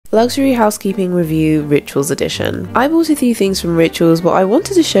Luxury Housekeeping Review Rituals Edition. I bought a few things from Rituals. What I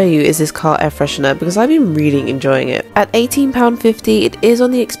wanted to show you is this car air freshener because I've been really enjoying it. At £18.50, it is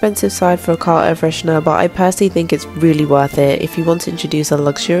on the expensive side for a car air freshener, but I personally think it's really worth it if you want to introduce a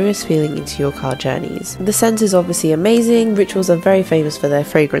luxurious feeling into your car journeys. The scent is obviously amazing. Rituals are very famous for their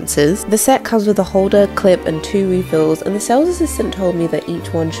fragrances. The set comes with a holder, clip and 2 refills, and the sales assistant told me that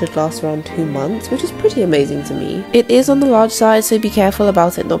each one should last around 2 months, which is pretty amazing to me. It is on the large side, so be careful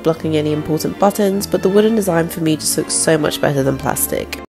about it not blocking any important buttons, but the wooden design for me just looks so much better than plastic.